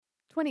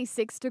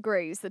26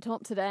 degrees, the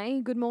top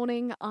today. Good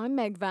morning, I'm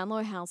Meg Van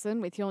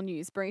Lohausen with your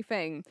news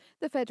briefing.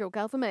 The federal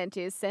government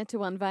is set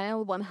to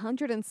unveil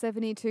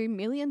 $172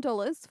 million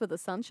for the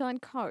Sunshine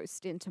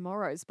Coast in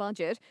tomorrow's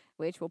budget,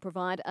 which will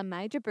provide a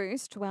major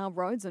boost to our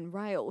roads and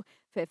rail.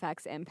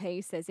 Fairfax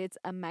MP says it's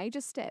a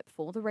major step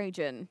for the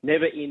region.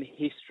 Never in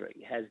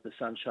history has the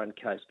Sunshine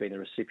Coast been the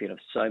recipient of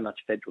so much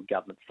federal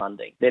government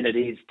funding than it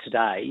is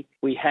today.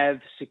 We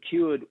have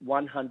secured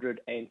 $160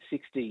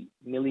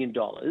 million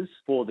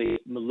for the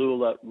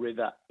Mooloolah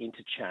River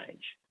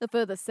interchange. A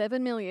further $7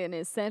 million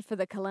is set for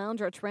the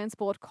Caloundra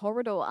Transport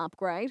Corridor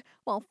upgrade,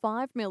 while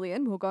 $5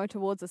 million will go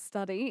towards a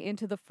study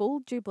into the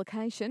full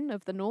duplication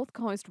of the North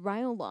Coast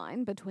rail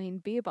line between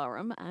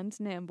Beerburrum and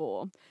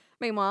Nambour.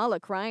 Meanwhile, a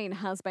crane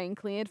has been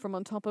cleared from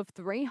on top of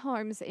 3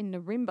 homes in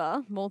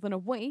Narimba more than a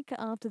week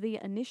after the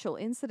initial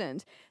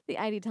incident. The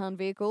 80-tonne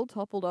vehicle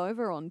toppled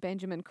over on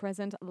Benjamin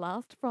Crescent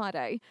last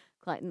Friday.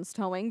 Clayton's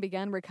Towing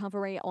began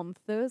recovery on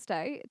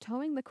Thursday,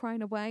 towing the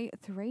crane away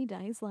 3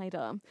 days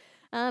later.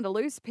 And a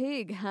loose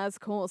pig has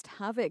caused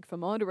havoc for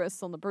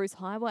motorists on the Bruce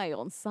Highway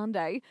on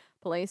Sunday.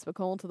 Police were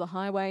called to the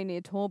highway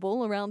near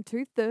Torbal around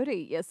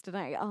 2:30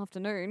 yesterday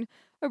afternoon.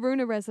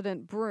 Aruna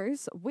resident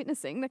Bruce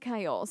witnessing the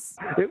chaos.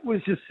 It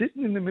was just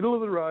sitting in the middle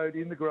of the road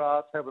in the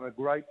grass having a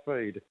great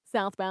feed.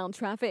 Southbound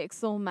traffic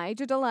saw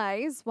major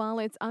delays while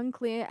it's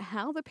unclear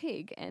how the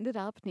pig ended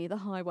up near the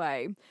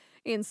highway.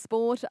 In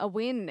sport, a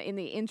win in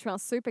the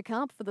Intrust Super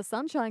Cup for the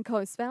Sunshine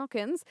Coast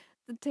Falcons.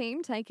 The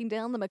team taking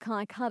down the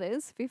Mackay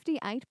Cutters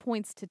 58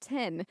 points to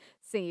 10.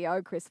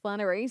 CEO Chris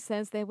Flannery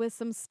says there were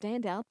some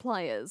standout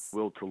players.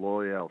 Will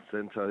Taloy, our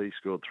centre, he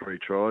scored 3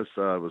 tries,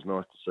 so it was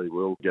nice to see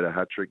Will get a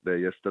hat-trick there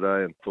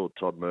yesterday, and thought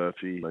Todd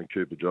Murphy and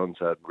Cooper Johns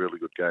had really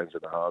good games in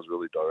the halves,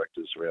 really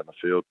directed us around the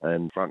field.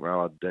 And front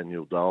rower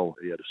Daniel Dole,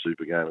 he had a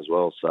super game as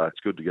well, so it's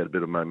good to get a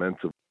bit of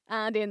momentum.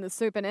 And in the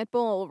Super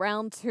Netball,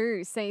 round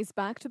 2 sees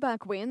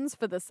back-to-back wins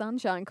for the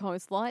Sunshine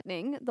Coast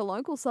Lightning, the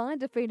local side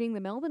defeating the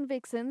Melbourne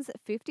Vixens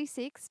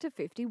 56 to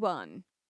 51.